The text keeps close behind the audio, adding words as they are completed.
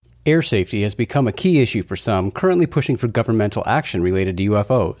Air safety has become a key issue for some, currently pushing for governmental action related to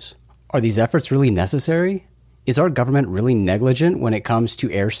UFOs. Are these efforts really necessary? Is our government really negligent when it comes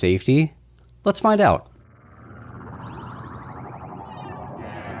to air safety? Let's find out.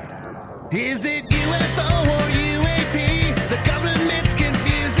 Is it UFO or UAP? The government's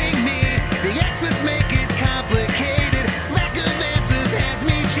confusing me. The experts make it complicated. Lack of answers has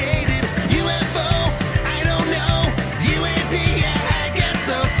me jaded. UFO, I don't know. UAP, yeah, I guess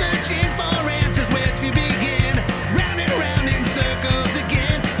so. Searching for answers, where to begin. Round and round in circles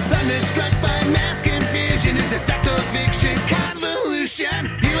again. Thunderstruck by mass confusion. Is it fact or fiction?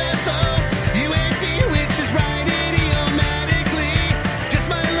 Convolution. UFO, UAP, which is right idiomatically. Just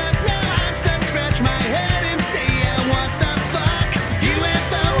my luck now, I'm stuck. Scratch my head and say, yeah, what the fuck?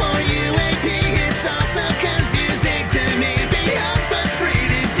 UFO or UAP, it's all so confusing to me. Beyond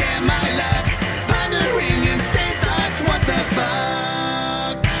frustrated, damn my luck. Pondering insane thoughts, what the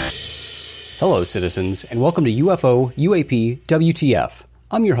fuck? Hello, citizens, and welcome to UFO, UAP, WTF.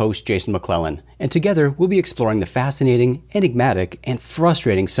 I'm your host, Jason McClellan, and together we'll be exploring the fascinating, enigmatic, and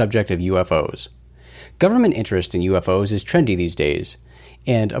frustrating subject of UFOs. Government interest in UFOs is trendy these days,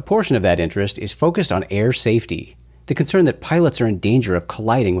 and a portion of that interest is focused on air safety, the concern that pilots are in danger of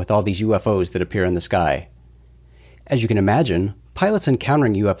colliding with all these UFOs that appear in the sky. As you can imagine, pilots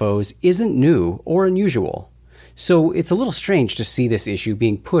encountering UFOs isn't new or unusual, so it's a little strange to see this issue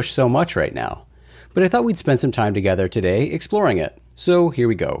being pushed so much right now. But I thought we'd spend some time together today exploring it. So here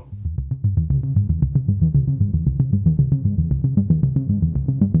we go.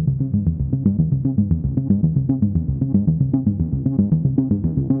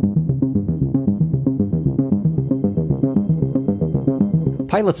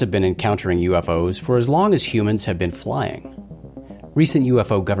 Pilots have been encountering UFOs for as long as humans have been flying. Recent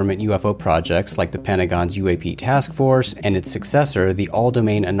government UFO projects like the Pentagon's UAP Task Force and its successor, the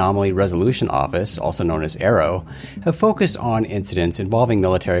All-Domain Anomaly Resolution Office, also known as AARO, have focused on incidents involving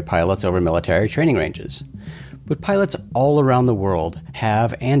military pilots over military training ranges. But pilots all around the world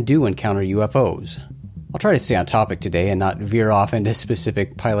have and do encounter UFOs. I'll try to stay on topic today and not veer off into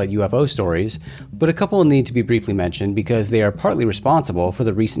specific pilot UFO stories, but a couple need to be briefly mentioned because they are partly responsible for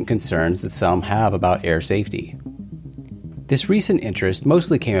the recent concerns that some have about air safety. This recent interest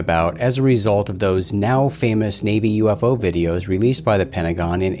mostly came about as a result of those now famous Navy UFO videos released by the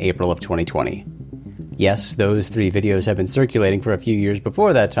Pentagon in April of 2020. Yes, those 3 videos have been circulating for a few years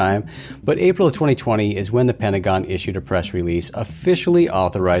before that time, but April of 2020 is when the Pentagon issued a press release officially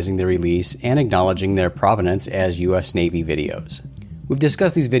authorizing their release and acknowledging their provenance as U.S. Navy videos. We've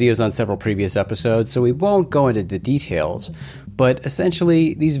discussed these videos on several previous episodes, so we won't go into the details, but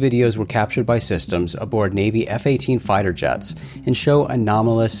essentially these videos were captured by systems aboard Navy F-18 fighter jets and show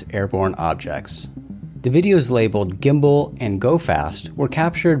anomalous airborne objects. The videos labeled Gimbal and Go Fast were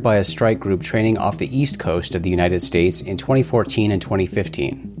captured by a strike group training off the east coast of the United States in 2014 and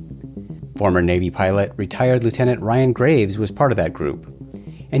 2015. Former Navy pilot, retired Lieutenant Ryan Graves was part of that group,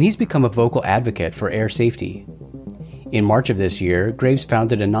 and he's become a vocal advocate for air safety. In March of this year, Graves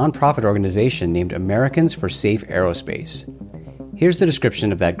founded a nonprofit organization named Americans for Safe Aerospace. Here's the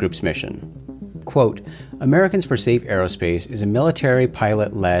description of that group's mission. Quote, Americans for Safe Aerospace is a military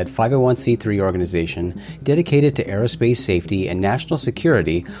pilot-led 501c3 organization dedicated to aerospace safety and national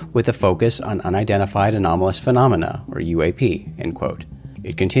security with a focus on unidentified anomalous phenomena, or UAP, end quote.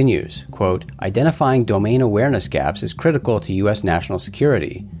 It continues, quote, identifying domain awareness gaps is critical to U.S. national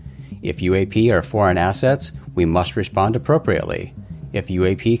security. If UAP are foreign assets, we must respond appropriately. If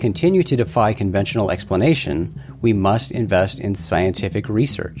UAP continue to defy conventional explanation, we must invest in scientific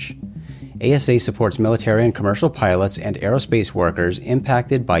research. ASA supports military and commercial pilots and aerospace workers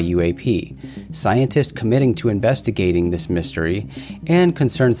impacted by UAP, scientists committing to investigating this mystery, and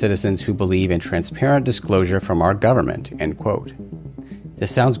concerned citizens who believe in transparent disclosure from our government, end quote.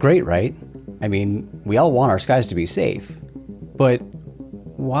 This sounds great, right? I mean, we all want our skies to be safe. But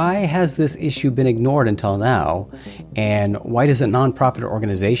why has this issue been ignored until now, and why does a nonprofit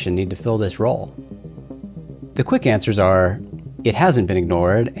organization need to fill this role? The quick answers are, it hasn't been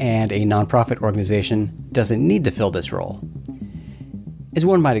ignored, and a nonprofit organization doesn't need to fill this role. As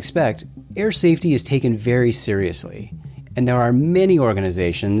one might expect, air safety is taken very seriously, and there are many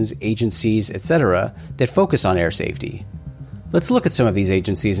organizations, agencies, etc. that focus on air safety. Let's look at some of these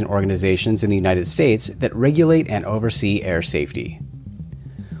agencies and organizations in the United States that regulate and oversee air safety.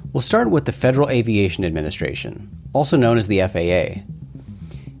 We'll start with the Federal Aviation Administration, also known as the FAA.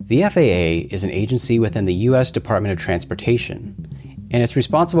 The FAA is an agency within the U.S. Department of Transportation, and it's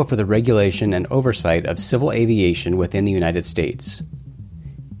responsible for the regulation and oversight of civil aviation within the United States.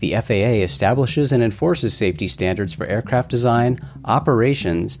 The FAA establishes and enforces safety standards for aircraft design,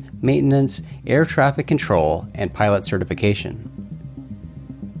 operations, maintenance, air traffic control, and pilot certification.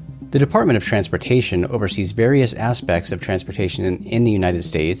 The Department of Transportation oversees various aspects of transportation in the United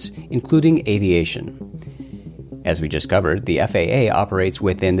States, including aviation. As we just covered, the FAA operates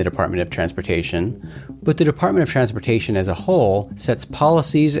within the Department of Transportation, but the Department of Transportation as a whole sets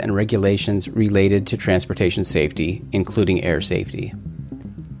policies and regulations related to transportation safety, including air safety.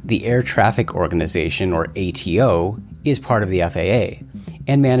 The Air Traffic Organization, or ATO, is part of the FAA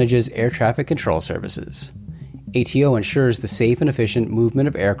and manages air traffic control services. ATO ensures the safe and efficient movement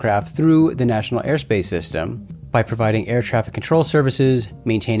of aircraft through the National Airspace System by providing air traffic control services,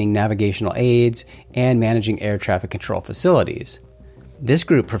 maintaining navigational aids, and managing air traffic control facilities. This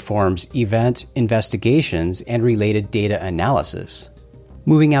group performs event investigations and related data analysis.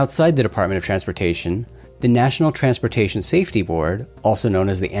 Moving outside the Department of Transportation, the National Transportation Safety Board, also known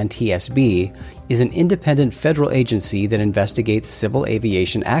as the NTSB, is an independent federal agency that investigates civil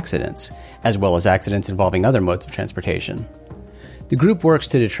aviation accidents, as well as accidents involving other modes of transportation. The group works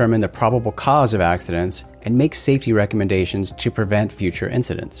to determine the probable cause of accidents and makes safety recommendations to prevent future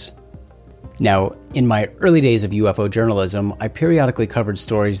incidents. Now, in my early days of UFO journalism, I periodically covered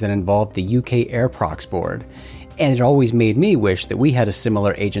stories that involved the UK Air Prox Board, and it always made me wish that we had a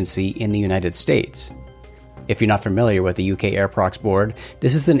similar agency in the United States. If you're not familiar with the UK Air Prox Board,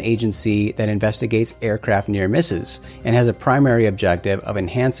 this is an agency that investigates aircraft near misses and has a primary objective of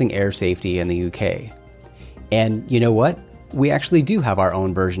enhancing air safety in the UK. And you know what? We actually do have our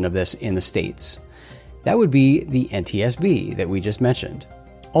own version of this in the States. That would be the NTSB that we just mentioned.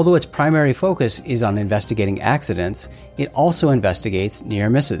 Although its primary focus is on investigating accidents, it also investigates near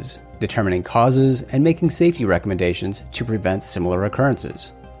misses, determining causes, and making safety recommendations to prevent similar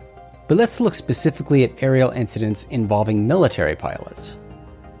occurrences. But let's look specifically at aerial incidents involving military pilots.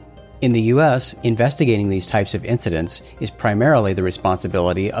 In the US, investigating these types of incidents is primarily the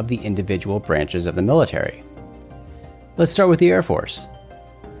responsibility of the individual branches of the military. Let's start with the Air Force.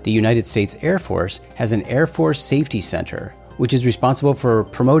 The United States Air Force has an Air Force Safety Center, which is responsible for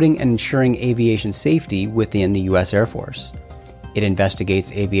promoting and ensuring aviation safety within the U.S. Air Force. It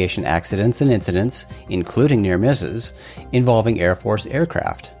investigates aviation accidents and incidents, including near misses, involving Air Force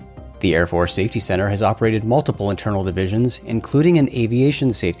aircraft. The Air Force Safety Center has operated multiple internal divisions, including an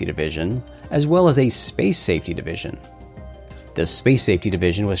Aviation Safety Division, as well as a Space Safety Division. The Space Safety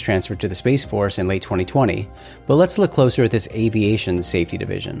Division was transferred to the Space Force in late 2020, but let's look closer at this Aviation Safety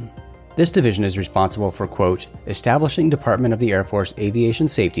Division. This division is responsible for, quote, establishing Department of the Air Force aviation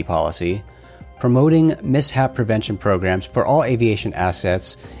safety policy, promoting mishap prevention programs for all aviation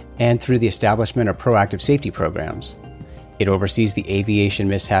assets, and through the establishment of proactive safety programs. It oversees the aviation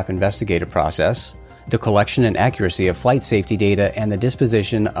mishap investigative process, the collection and accuracy of flight safety data, and the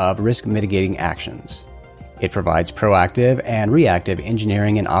disposition of risk mitigating actions. It provides proactive and reactive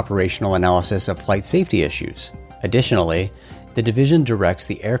engineering and operational analysis of flight safety issues. Additionally, the division directs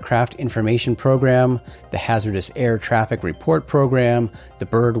the Aircraft Information Program, the Hazardous Air Traffic Report Program, the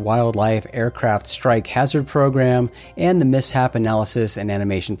Bird Wildlife Aircraft Strike Hazard Program, and the Mishap Analysis and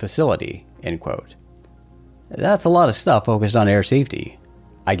Animation Facility, end quote. That's a lot of stuff focused on air safety.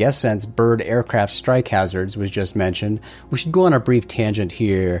 I guess since bird aircraft strike hazards was just mentioned, we should go on a brief tangent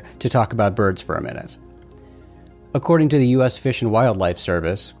here to talk about birds for a minute. According to the U.S. Fish and Wildlife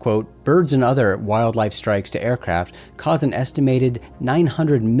Service, quote, birds and other wildlife strikes to aircraft cause an estimated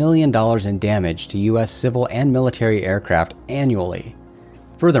 $900 million in damage to U.S. civil and military aircraft annually.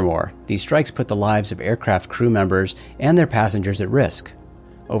 Furthermore, these strikes put the lives of aircraft crew members and their passengers at risk.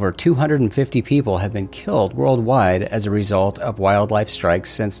 Over 250 people have been killed worldwide as a result of wildlife strikes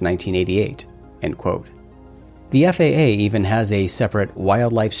since 1988, end quote. The FAA even has a separate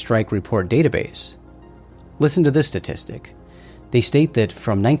wildlife strike report database. Listen to this statistic. They state that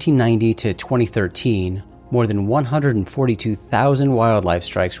from 1990 to 2013, more than 142,000 wildlife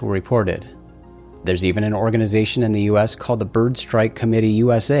strikes were reported. There's even an organization in the U.S. called the Bird Strike Committee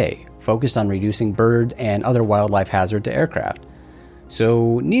USA, focused on reducing bird and other wildlife hazard to aircraft.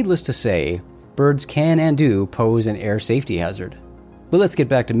 So, needless to say, birds can and do pose an air safety hazard. But let's get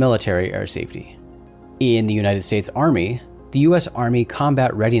back to military air safety. In the United States Army, the U.S. Army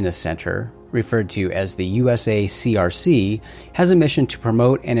Combat Readiness Center, referred to as the USACRC, has a mission to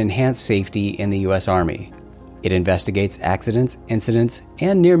promote and enhance safety in the U.S. Army. It investigates accidents, incidents,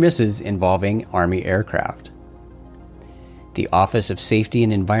 and near misses involving Army aircraft. The Office of Safety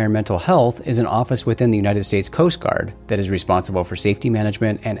and Environmental Health is an office within the United States Coast Guard that is responsible for safety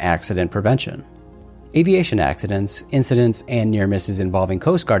management and accident prevention. Aviation accidents, incidents, and near misses involving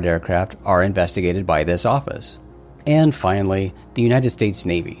Coast Guard aircraft are investigated by this office. And finally, the United States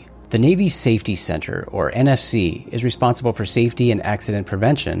Navy. The Navy Safety Center, or NSC, is responsible for safety and accident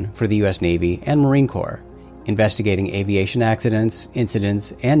prevention for the U.S. Navy and Marine Corps, investigating aviation accidents,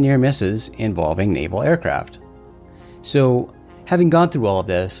 incidents, and near misses involving naval aircraft. So, having gone through all of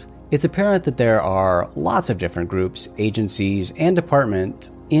this, it's apparent that there are lots of different groups, agencies, and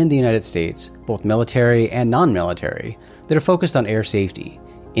departments in the United States, both military and non-military, that are focused on air safety,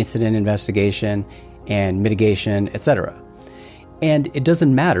 incident investigation, and mitigation, etc. And it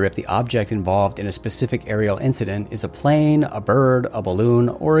doesn't matter if the object involved in a specific aerial incident is a plane, a bird, a balloon,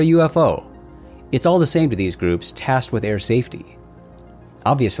 or a UFO. It's all the same to these groups tasked with air safety.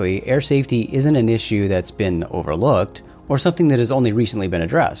 Obviously, air safety isn't an issue that's been overlooked or something that has only recently been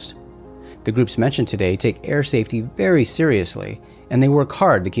addressed. The groups mentioned today take air safety very seriously, and they work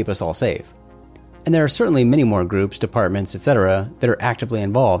hard to keep us all safe. And there are certainly many more groups, departments, etc. that are actively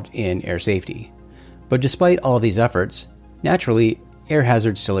involved in air safety. But despite all of these efforts, naturally, air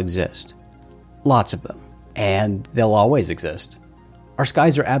hazards still exist. Lots of them. And they'll always exist. Our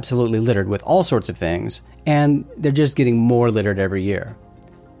skies are absolutely littered with all sorts of things, and they're just getting more littered every year.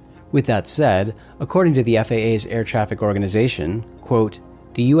 With that said, according to the FAA's Air Traffic Organization, quote,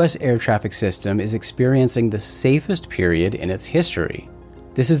 "The U.S. air traffic system is experiencing the safest period in its history.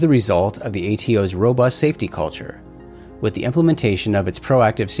 This is the result of the ATO's robust safety culture. With the implementation of its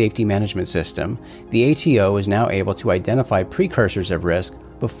proactive safety management system, the ATO is now able to identify precursors of risk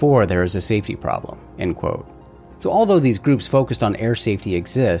before there is a safety problem," end quote. So although these groups focused on air safety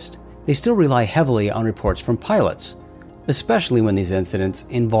exist, they still rely heavily on reports from pilots, especially when these incidents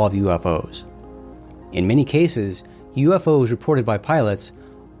involve UFOs. In many cases, UFOs reported by pilots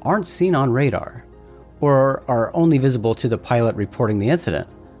aren't seen on radar, or are only visible to the pilot reporting the incident.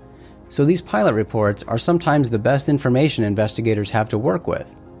 So these pilot reports are sometimes the best information investigators have to work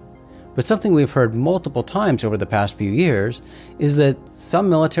with. But something we've heard multiple times over the past few years is that some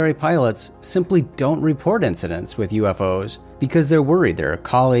military pilots simply don't report incidents with UFOs because they're worried their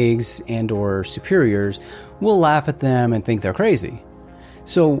colleagues and/or superiors will laugh at them and think they're crazy.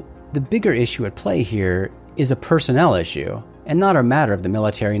 So the bigger issue at play here is a personnel issue, and not a matter of the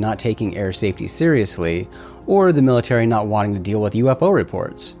military not taking air safety seriously or the military not wanting to deal with UFO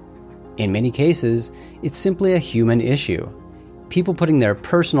reports. In many cases, it's simply a human issue. People putting their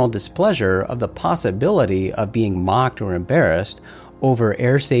personal displeasure of the possibility of being mocked or embarrassed over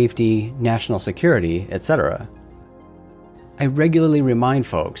air safety, national security, etc. I regularly remind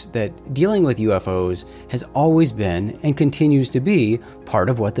folks that dealing with UFOs has always been and continues to be part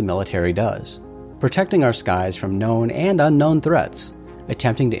of what the military does. Protecting our skies from known and unknown threats,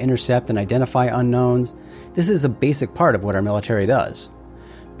 attempting to intercept and identify unknowns, this is a basic part of what our military does.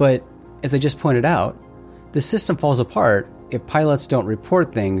 But, as I just pointed out, the system falls apart if pilots don't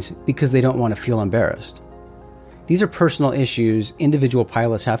report things because they don't want to feel embarrassed. These are personal issues individual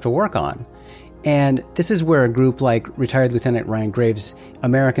pilots have to work on, and this is where a group like retired Lieutenant Ryan Graves'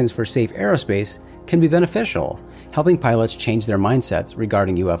 Americans for Safe Aerospace can be beneficial, helping pilots change their mindsets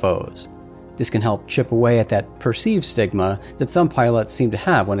regarding UFOs. This can help chip away at that perceived stigma that some pilots seem to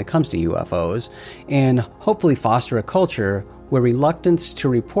have when it comes to UFOs, and hopefully foster a culture where reluctance to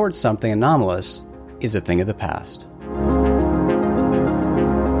report something anomalous is a thing of the past.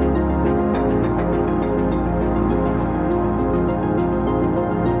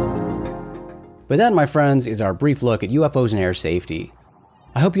 But that, my friends, is our brief look at UFOs and air safety.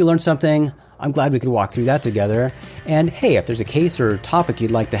 I hope you learned something. I'm glad we could walk through that together. And hey, if there's a case or topic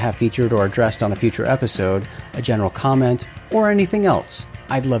you'd like to have featured or addressed on a future episode, a general comment, or anything else,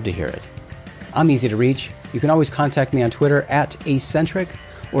 I'd love to hear it. I'm easy to reach. You can always contact me on Twitter @acentric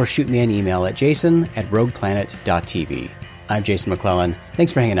or shoot me an email at jason@rogueplanet.tv. I'm Jason McClellan.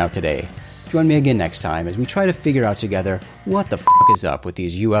 Thanks for hanging out today. Join me again next time as we try to figure out together what the f*** is up with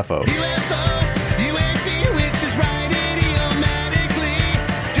these UFOs.